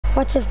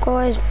What's up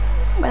guys,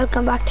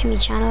 welcome back to my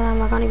channel and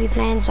we're going to be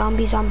playing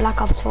zombies on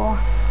Black Ops 4.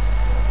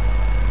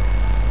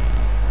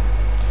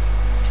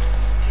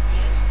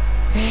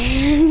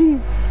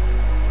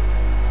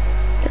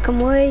 Look at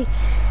my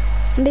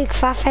big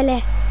fat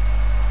fella.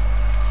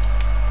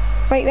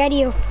 Right,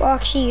 ready up. Oh,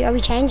 actually, are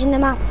we changing the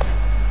map?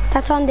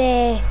 That's on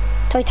the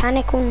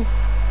Titanic one.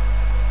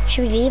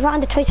 Should we leave it on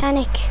the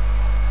Titanic?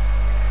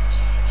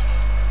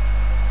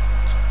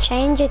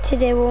 Change it to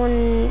the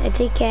one, it's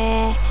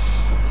like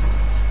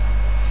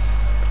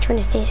which one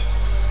is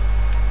this?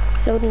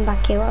 Loading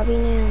back here, what are we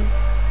now?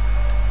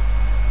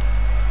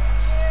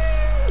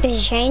 Did you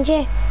change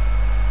it?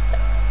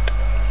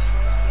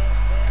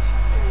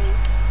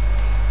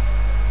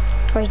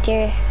 Right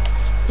there.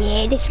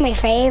 Yeah, this is my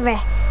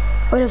favourite.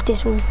 I love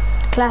this one,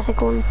 the classic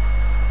one.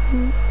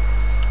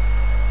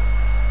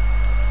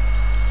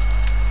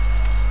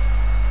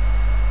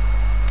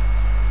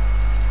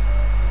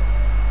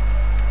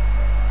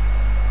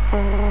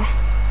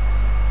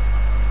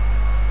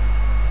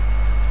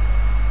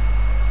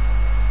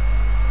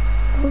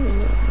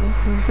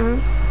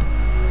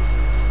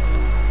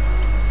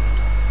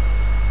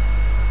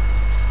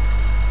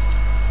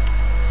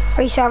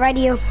 Are you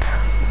already up?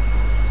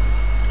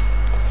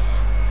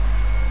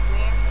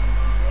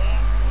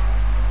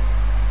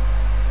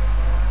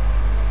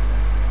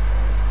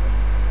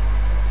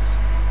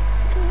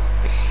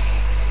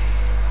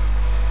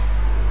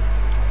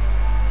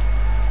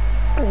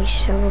 Right,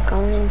 so we're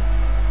going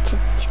into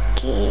the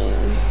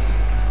game.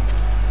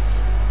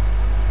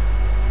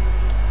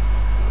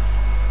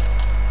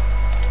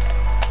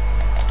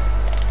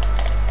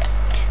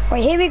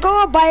 Right, here we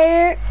go,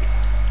 bye.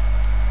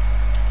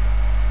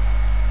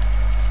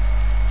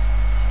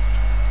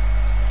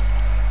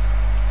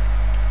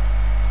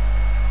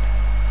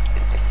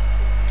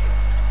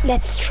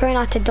 Let's try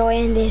not to die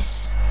in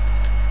this.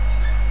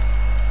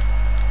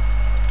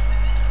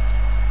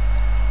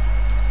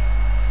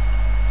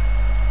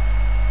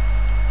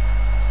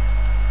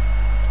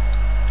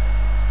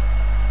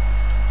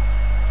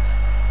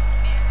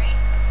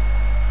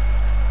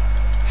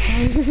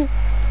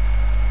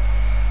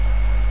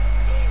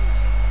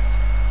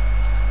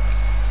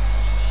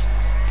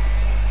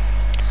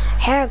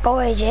 Here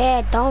guys,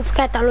 yeah, don't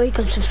forget to like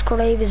and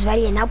subscribe as well,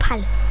 you know,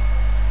 pal.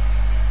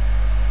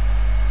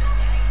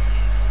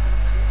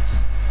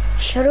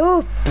 Shut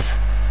up.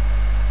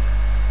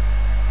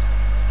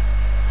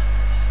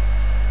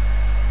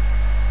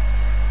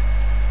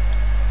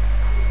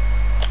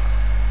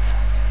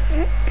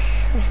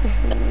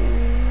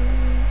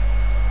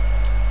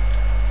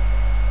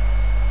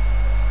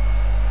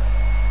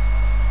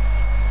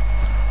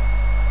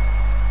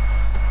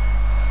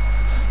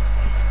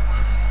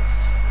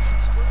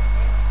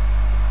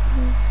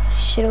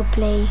 Shut up,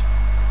 play.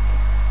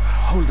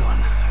 Hold on,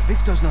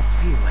 this does not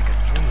feel like a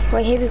dream.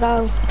 Right, here we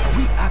go. Are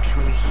we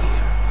actually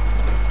here?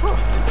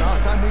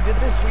 Last time we did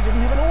this, we didn't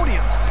have an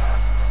audience.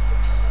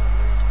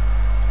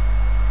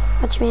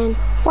 What you mean?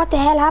 What the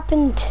hell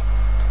happened?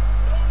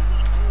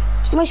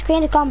 My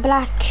screen has gone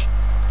black.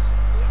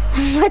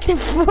 What the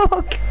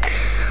fuck?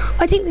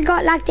 I think we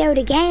got locked out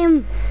of the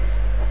game.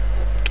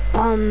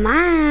 Oh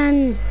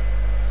man.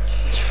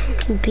 You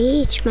fucking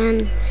bitch,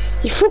 man.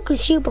 You fucking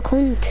super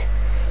cunt.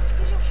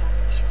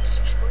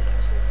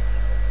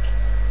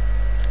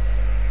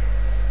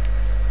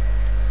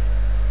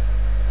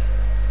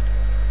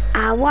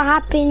 What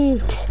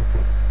happened?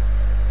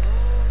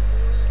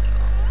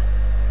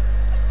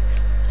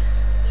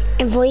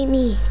 Invite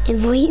me,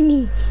 invite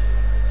me.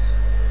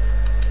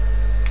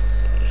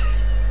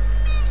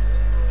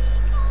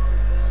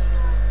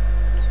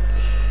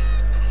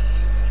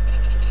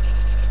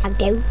 I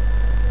do.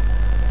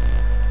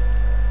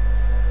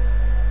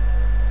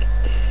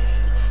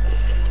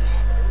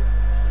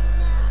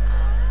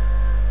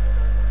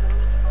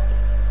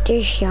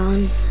 There's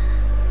Sean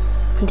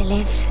on the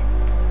left.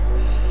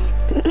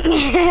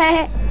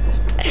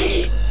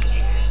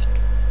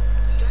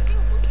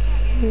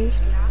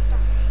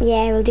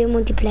 Yeah, we'll do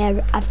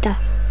multiplayer after.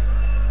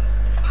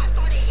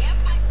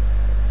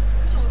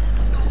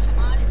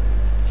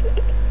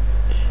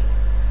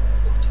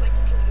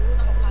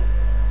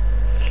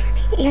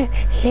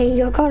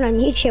 You're going on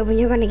YouTube and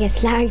you're gonna get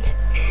slagged.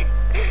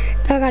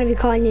 They're gonna be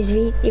calling this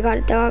they're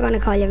gonna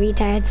call you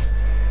retards.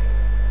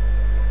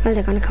 Well,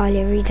 they're gonna call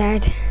you a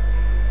retard.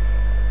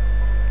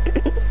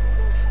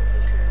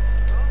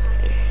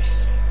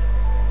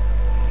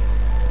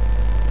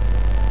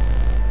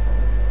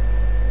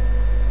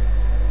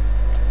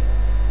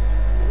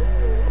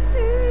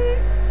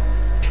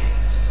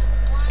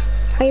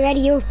 Are you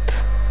ready up?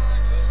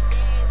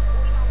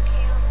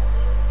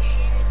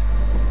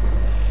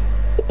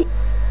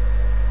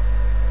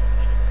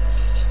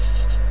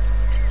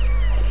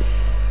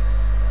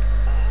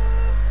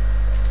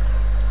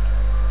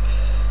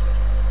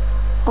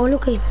 Oh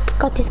look, I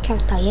got this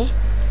character, yeah?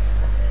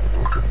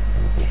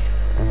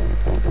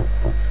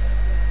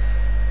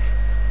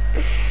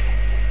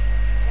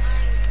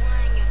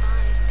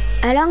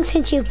 How long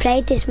since you've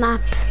played this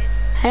map?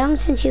 How long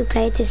since you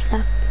played this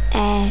map?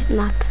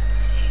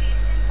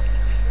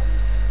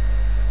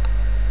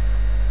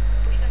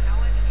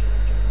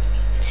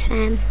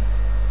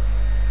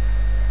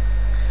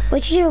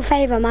 Which is your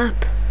favourite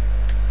map?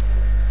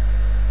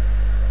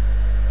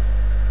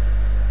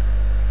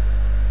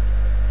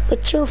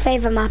 What's your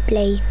favourite map,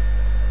 Lee?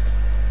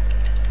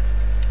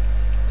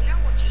 You know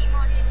what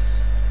Gmod is?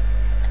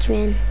 What do you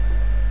mean?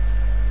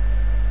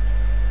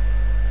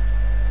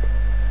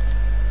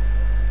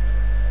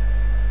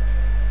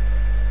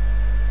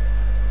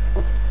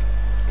 For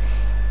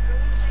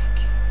one sec.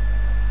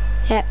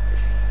 Yep.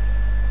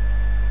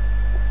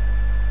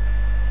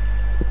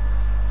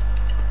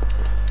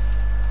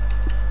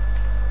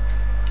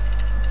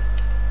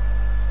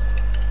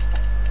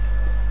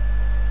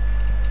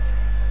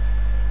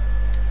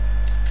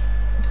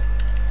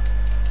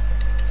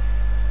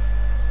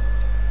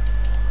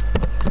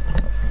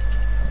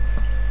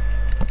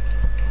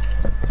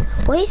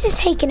 Why is this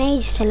taking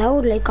ages to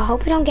load? Like, I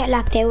hope we don't get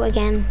locked out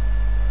again.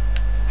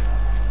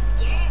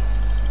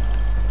 Yes.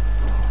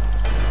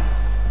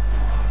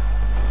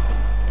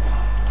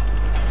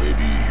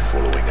 Maybe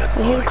following We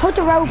can advice. cut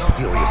the rope.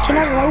 Do you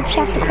know the ropes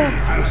you have to cut?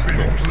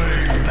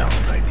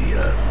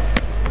 Idea.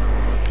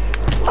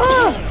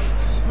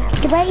 Oh!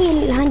 The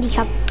very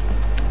handicap.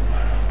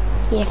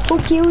 Yeah,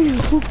 fuck you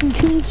fucking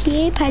piece,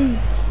 yeah, pal.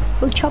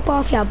 We'll chop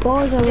off your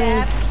balls away.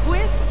 Stab,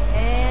 twist,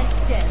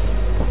 and dead.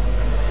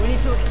 We need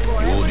to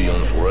explore The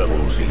audience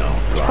rebels in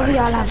our Probably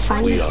all have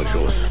pride. We are fans.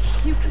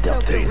 just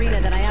puke-soaked arena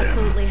entertainment that I to them.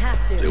 absolutely have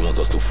They to. want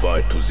us to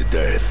fight to the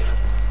death.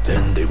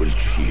 Then they will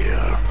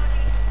cheer.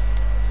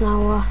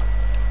 No,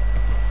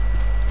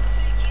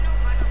 So, do you know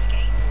Thanos'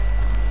 game?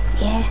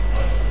 yeah, You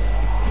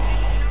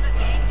know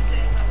that game he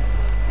plays on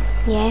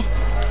the yeah.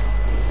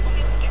 When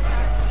we get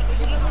back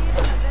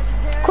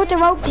to the Cut the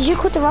rope, did you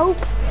cut the rope?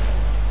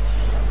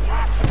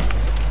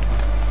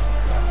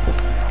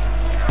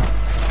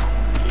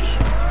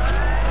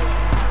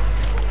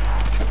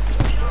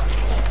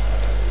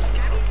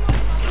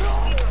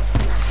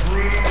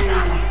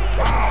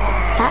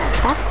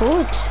 That's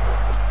good.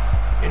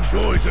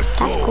 Enjoy the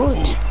show. That's good.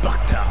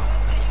 Bucktown.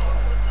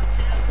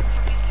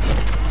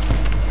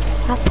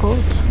 That's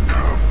good.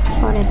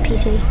 For the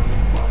PC.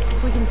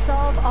 If we can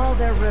solve all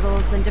their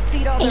riddles and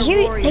defeat all Is their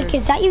you warriors, like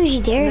is that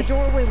usually then there? the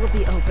doorway will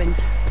be opened.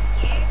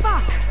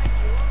 Fuck!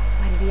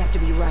 Why did he have to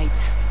be right?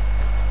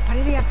 Why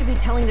did he have to be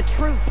telling the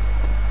truth?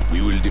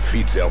 We will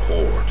defeat their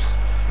hordes.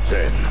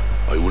 Then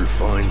I will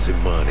find the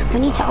man in the We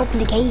need to mask.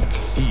 open the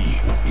gates. He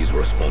is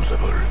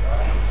responsible.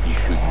 He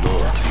should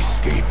not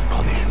escape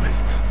punishment.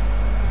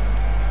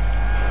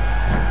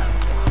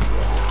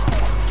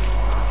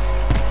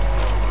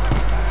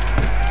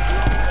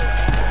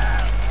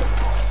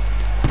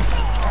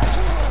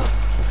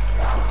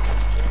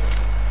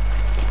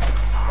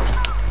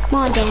 Come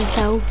on, Dan.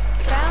 So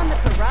Found the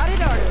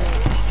carotid artery.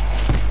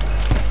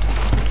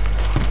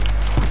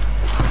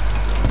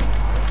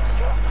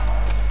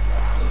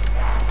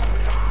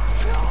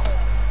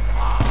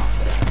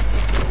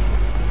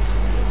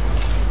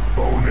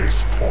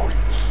 Bonus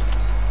points.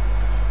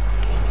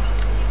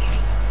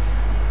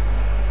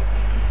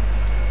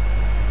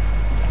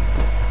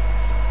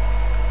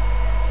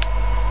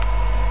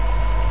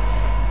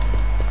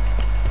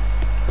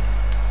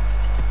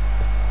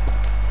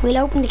 we'll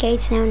open the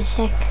gates now in a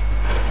sec.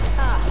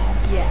 Ah,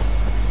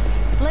 yes.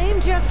 Flame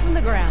jets from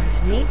the ground.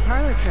 Neat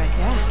parlor trick,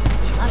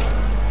 yeah. Love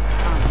it.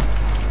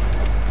 Honestly.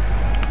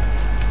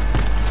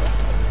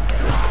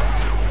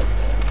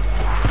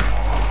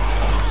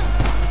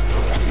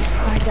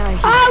 If I die here,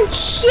 Oh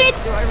shit!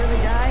 do I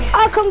really die?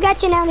 I'll come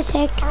get you now in a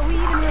sec. Are we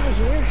even really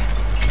here?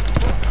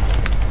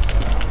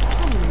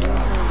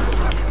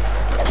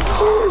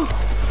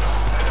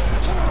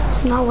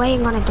 There's no way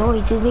I'm gonna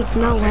die. There's like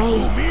no way.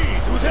 Me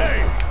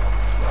today.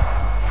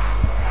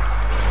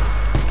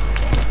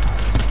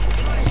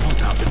 What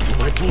happened to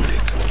my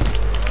bullets?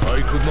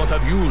 I could not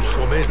have used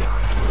so many.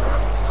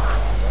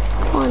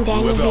 Come on, Dan.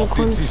 You Whoever big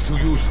bids ones. to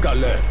use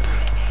Scarlet,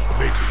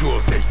 make sure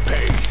they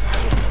pay.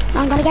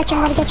 I'm gonna get you.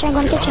 I'm gonna get you. I'm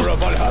gonna get you. Emperor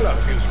Valhalla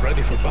feels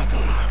ready for battle.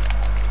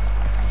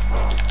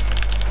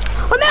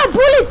 I'm out of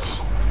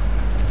bullets.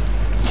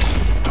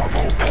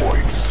 Double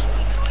points.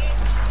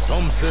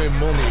 Some say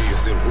money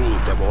is the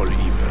root of all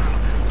evil.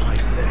 I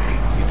say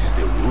it is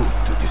the root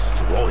to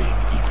destroying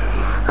evil.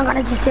 I'm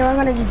gonna just do it. I'm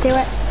gonna just do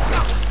it.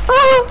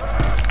 Oh!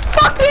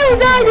 Fuck you,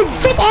 guys, you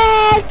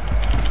dickhead!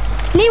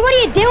 Lee, what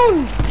are you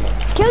doing?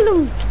 Kill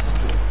them.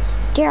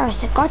 Dear, I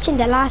got you in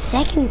the last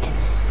second.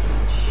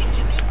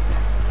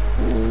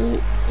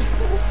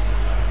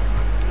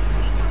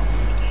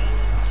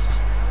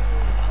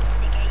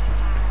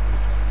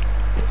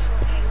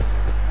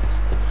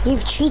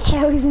 You've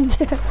 3,000.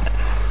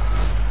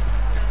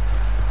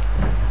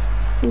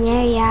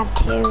 Yeah, you have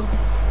two.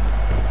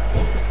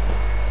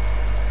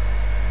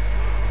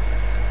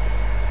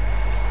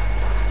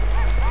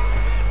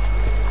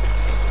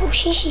 Oh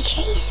shit, she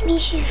chased me.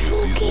 She's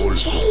fucking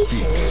walls will chasing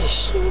speak. me.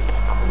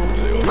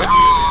 Super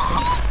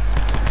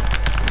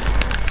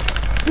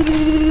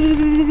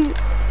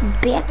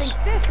bitch.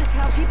 This is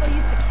how people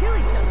used to kill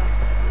each other.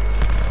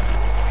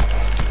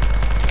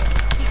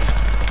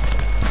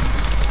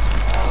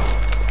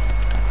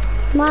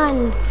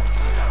 Man,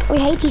 I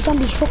hate these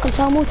zombies fucking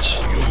so much.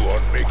 You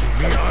are making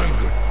me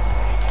angry.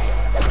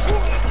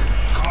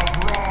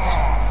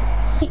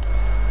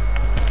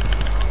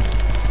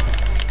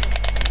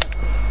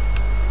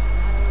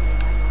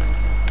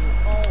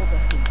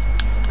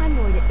 I'm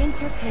going to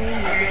entertain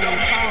your damn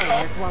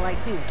followers while I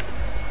do it.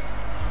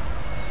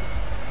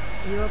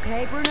 You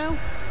okay, Bruno?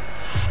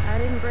 I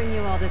didn't bring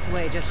you all this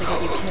way just to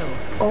get you killed.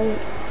 Oh,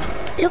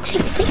 looks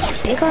like they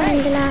get bigger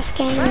in the last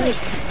game. Like,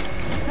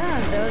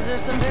 Those are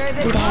some very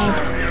big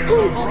dead.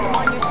 Hold them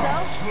on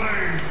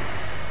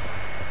yourself.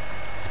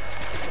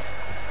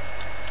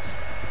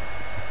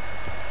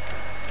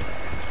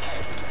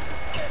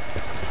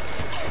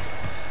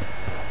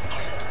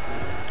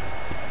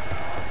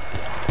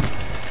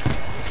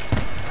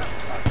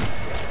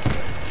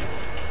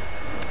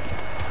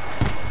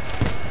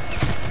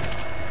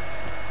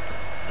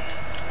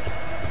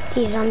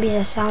 These zombies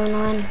are so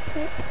annoying.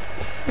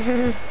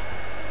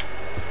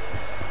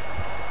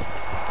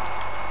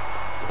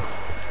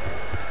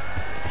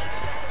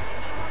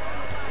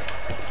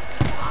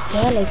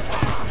 Yeah, like.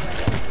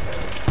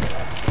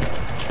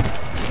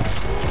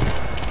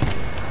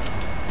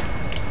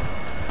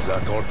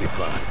 That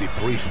artifact the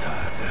priest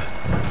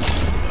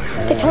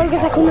had. The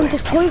tigers are coming,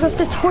 there's tigers,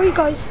 there's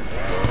tigers.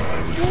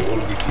 I will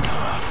fold it in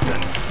half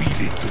and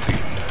feed it to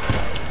him.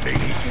 Then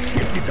he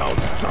shit it out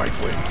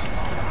sideways.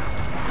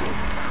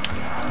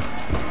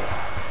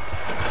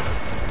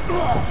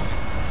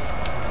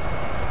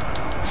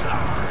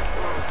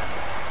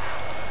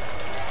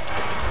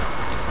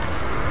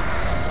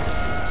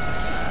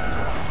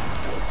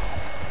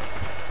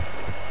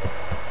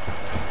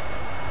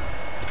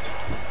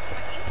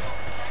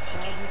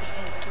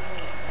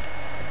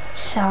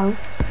 So,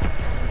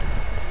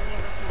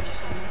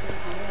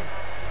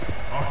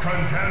 A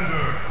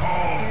contender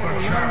calls the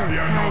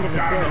champion kind of of a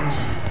battles.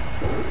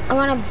 I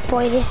wanna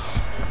buy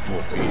this.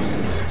 Poor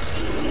beast.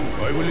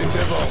 I will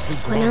endeavor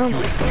to I know. grant you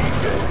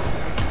allegiance.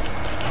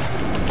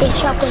 This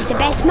shotgun's the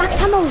best.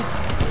 Max ammo.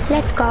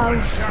 Let's go.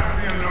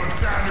 Champion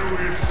of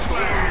Danu is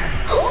slain.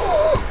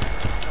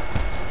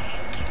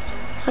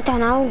 I don't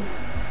know.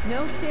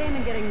 No shame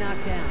in getting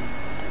knocked down.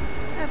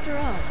 After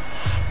all,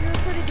 you're a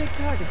pretty big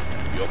target.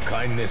 Your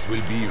kindness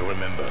will be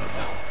remembered.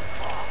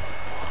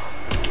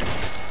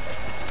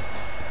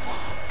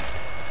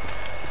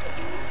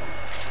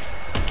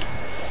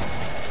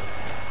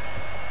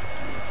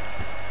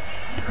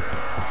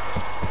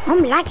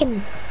 I'm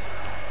lagging.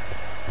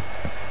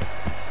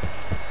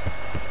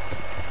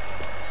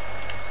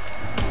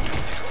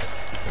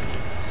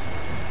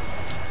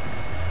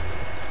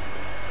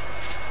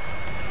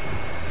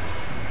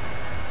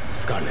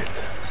 Scarlet,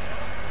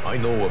 I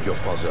know of your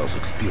father's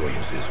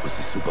experiences with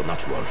the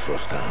supernatural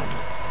firsthand.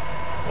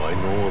 I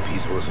know of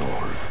his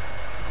resolve.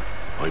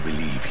 I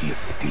believe he is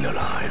still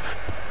alive.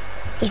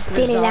 He's still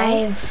Resolve?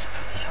 alive.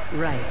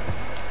 Right.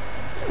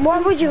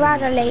 What would you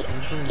rather like?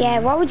 Yeah,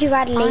 what would you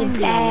rather I'm like?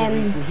 the only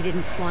reason he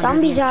didn't squander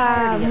Zombies the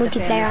are entirety of the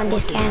multiplayer family on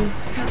this fortune game. on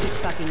stupid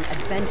fucking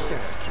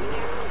adventures.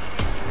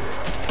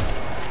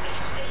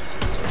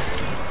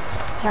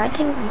 Yeah, I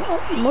think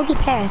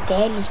multiplayer is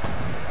daily.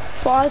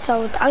 But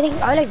also, I think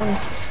I like them.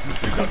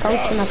 Because both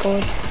of them are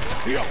good.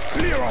 We are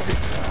clear of it.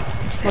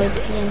 It's my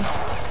opinion.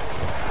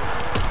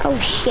 Oh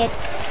shit.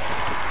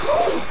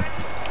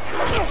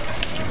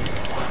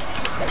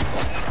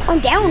 I'm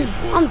down.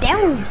 I'm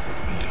down.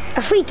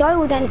 If we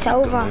die, then it's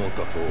over.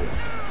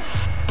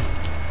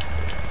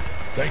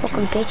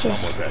 Fucking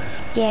bitches.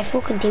 Yeah,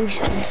 fucking do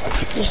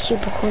something. You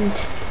stupid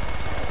cunt.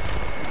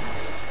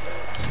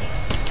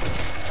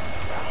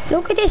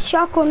 Look at this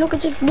shotgun. Look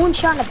at just one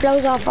shot and it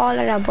blows off all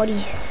of our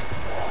bodies.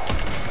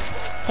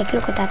 Like,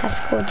 look at that. That's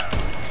good.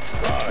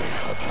 I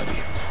have had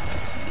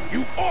it.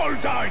 You all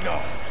die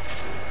now.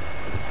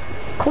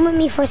 Come with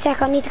me for a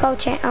sec. I need to go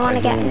check. I want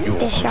to get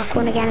this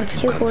shotgun again. It's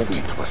too good.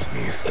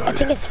 I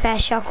think it's the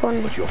best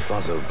shotgun. But your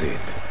father did.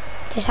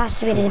 This has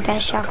to be the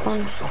best shotgun.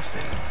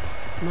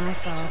 My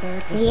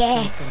father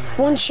Yeah, disappeared from my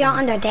one life shot when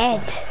and I they're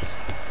was dead.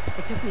 12.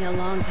 It took me a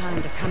long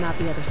time to come out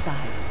the other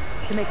side,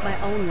 to make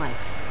my own life,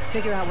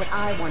 figure out what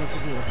I wanted to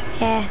do.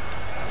 Yeah.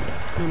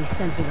 And he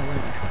sends me the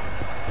letter.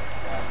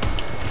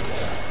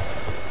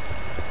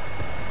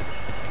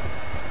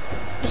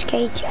 Which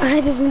cage?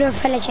 There's another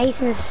fella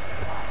chasing us.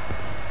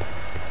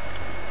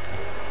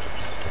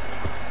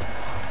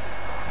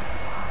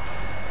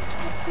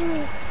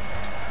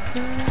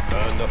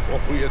 An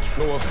appropriate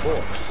show of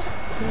force.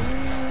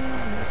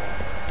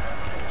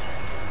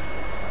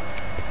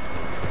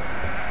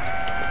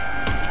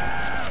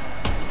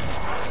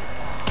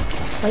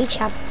 Wait,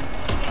 chap.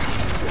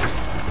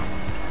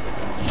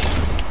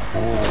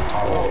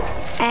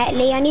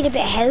 Lee, I need a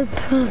bit of help.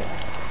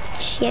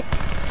 Shit.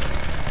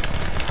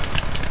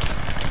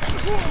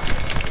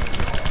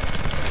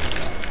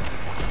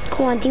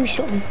 Come on, do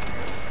something.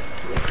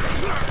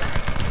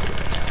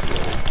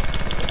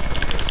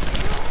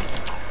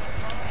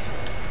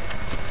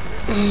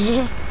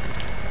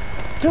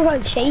 Don't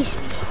go chase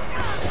me.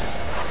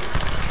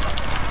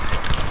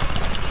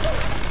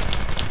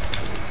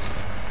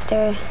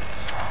 There.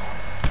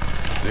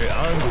 The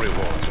anguish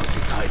rewards are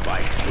the type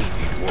I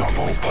hated working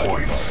Double with body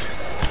points.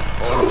 parts.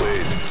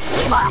 Always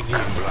rushing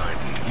in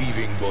blindly,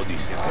 leaving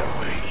bodies in their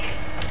wake.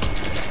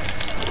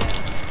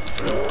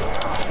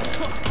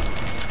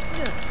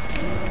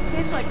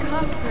 Tastes like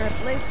cough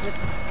syrup laced with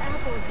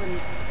apples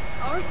and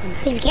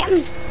arsenic. Did you get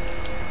him?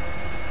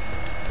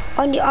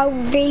 I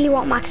really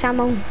want max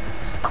ammo.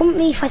 Come with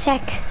me for a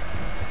sec.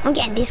 I'm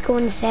getting this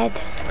gun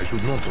instead. I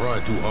should not try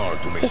too hard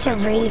to make This is a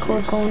sense really of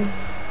good this. gun.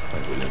 I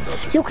will end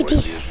up as Look at crazy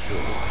this. as sure.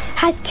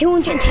 Has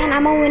 210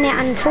 ammo in it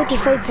and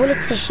 45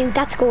 bullets to shoot.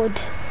 That's good.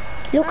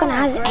 Look, and it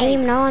has great.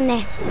 aim now on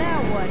there.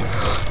 Now what?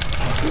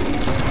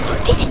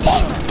 This is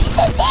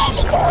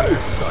really good.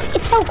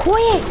 It's so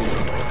quiet.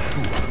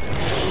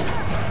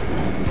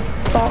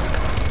 Fuck.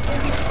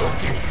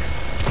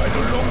 I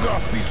no longer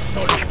feel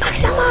sorry.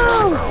 Max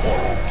ammo.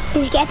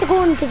 Did you get the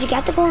gun? Did you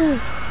get the gun?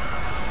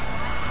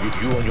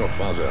 If you and your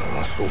father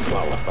are so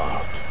far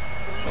apart,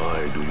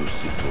 why do you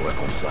seek to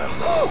reconcile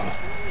now?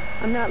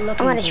 I'm not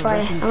looking. I'm gonna for try.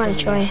 I'm gonna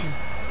try. reconciliation.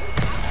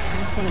 I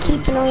just wanna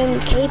Keep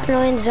an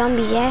eye on the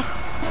zombies, yeah?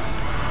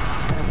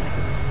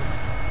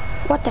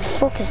 What the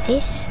fuck is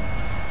this?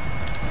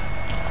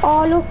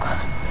 Oh, look.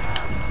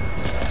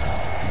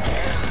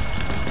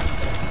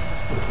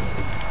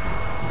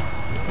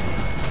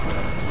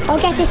 I'll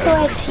get this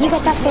sword. You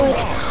get that sword.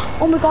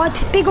 Oh my god.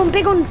 Big one,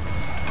 big one.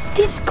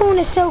 This gun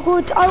is so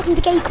good. Open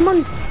the gate, come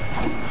on.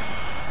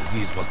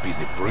 These must be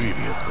the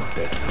previous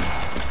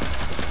contestants.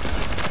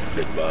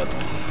 The bad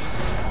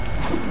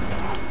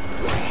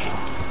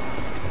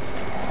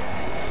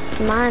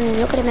Man,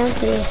 look at the amount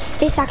of this.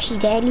 This is actually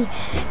deadly.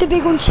 The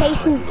big one's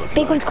chasing.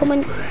 Big one's coming.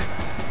 It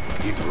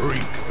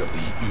reeks of the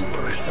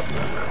hubris of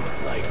man,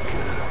 like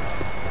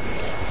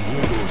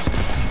Diego's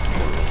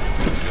people,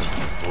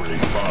 only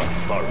far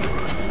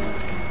followers.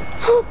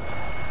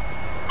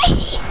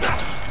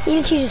 You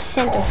literally just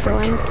sent a throw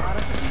him.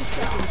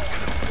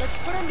 Let's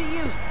put him to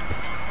use.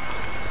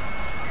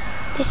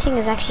 This thing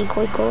is actually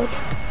quite good.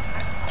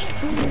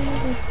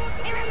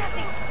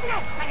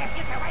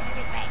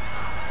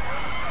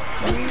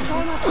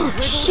 Oh,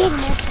 shit.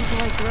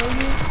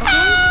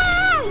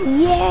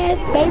 Yeah,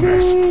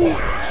 baby.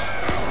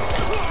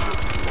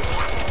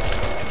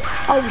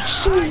 Oh,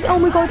 jeez. Oh,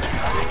 my God.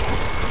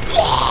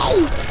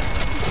 Yay.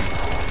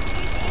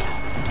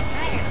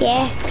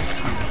 Yeah.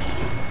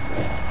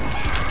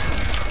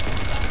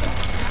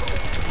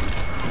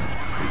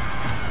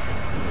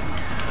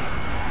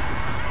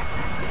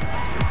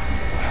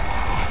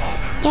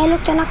 Yeah,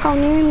 look, they're not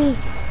going near me.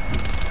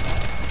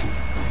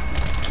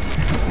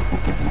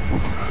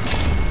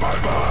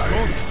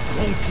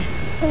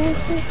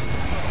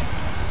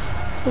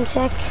 One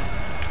sec.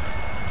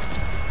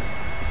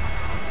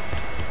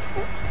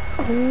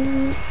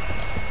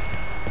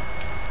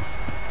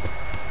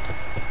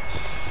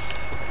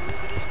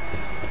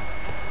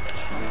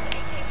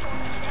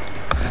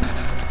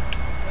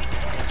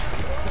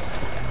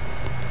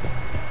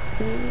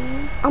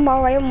 I'm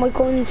alright with my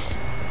guns.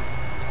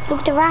 Look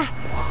at the rat.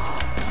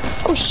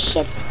 Oh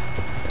shit.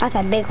 That's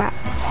a big rat.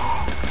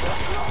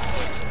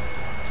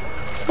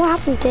 What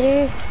happened to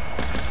her?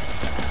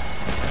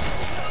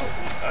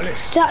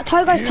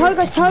 Tigers,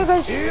 tigers,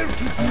 tigers.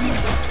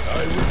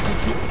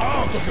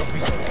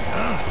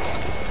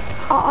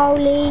 Uh-oh,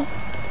 Lee.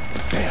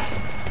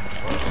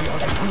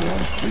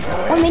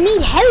 Oh, we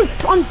need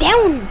help. I'm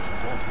down.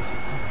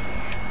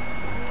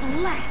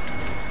 Relax.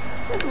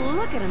 Just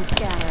look at him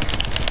scatter.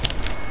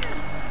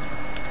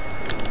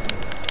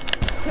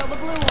 Kill the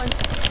blue ones.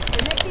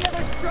 They make the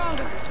others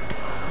stronger.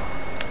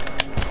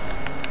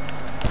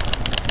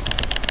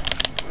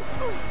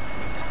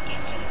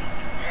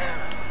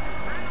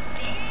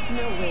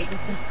 No way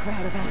does this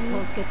crowd of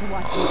assholes get to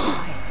watch me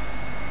die.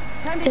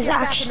 Time to There's get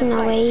back actually in the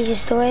no fight. way you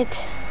just do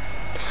it.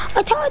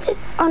 I thought it.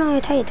 Oh no, I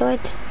thought you do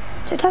it.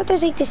 I thought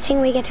there's like this thing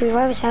where you get to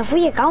revive yourself.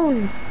 Where you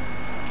going?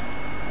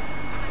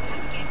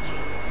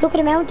 Look at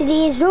the amount of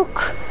these.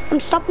 Look, I'm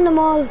stopping them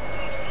all.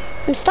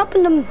 I'm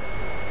stopping them.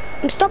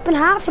 I'm stopping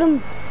half of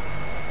them.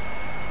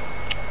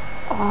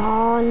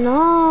 Oh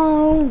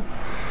no!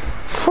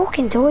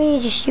 Fucking do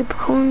it, you stupid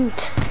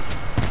cunt.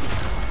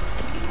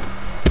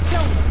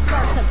 Don't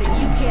start something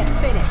you can't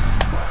finish.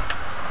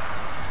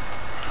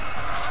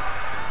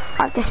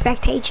 I have to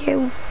spectate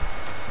you.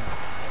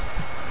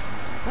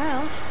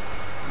 Well,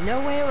 no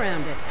way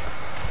around it.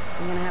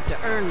 I'm gonna have to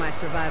earn my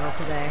survival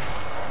today.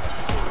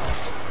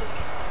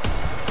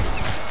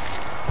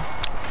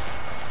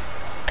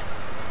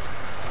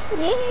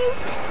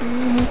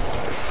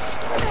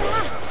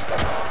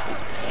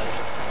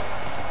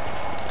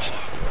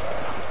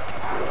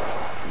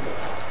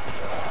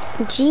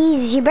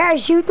 Jeez, you better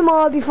shoot them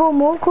all before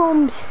more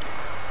comes.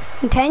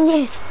 I'm telling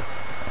you.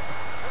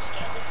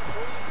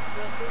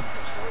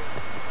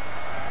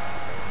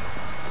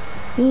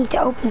 You need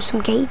to open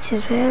some gates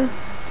as well.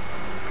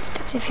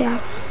 That's if you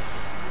have.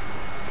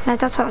 Like,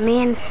 that's what I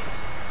mean.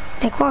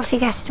 Like, what if you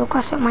get stuck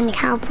or something and you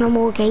can't open no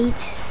more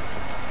gates?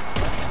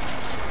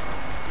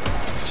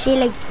 See,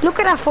 like, look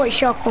at that 40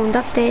 shotgun,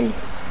 that's dead.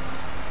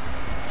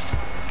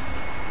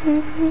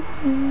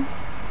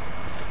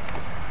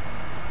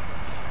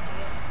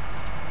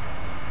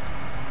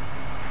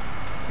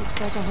 Looks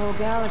like a whole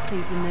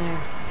galaxy's in there. Is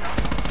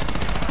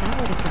that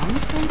where the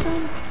guns come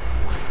from?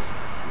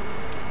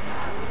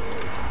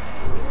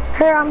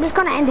 Here, I'm just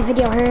gonna end the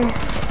video here.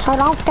 So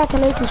don't forget to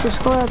like and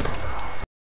subscribe.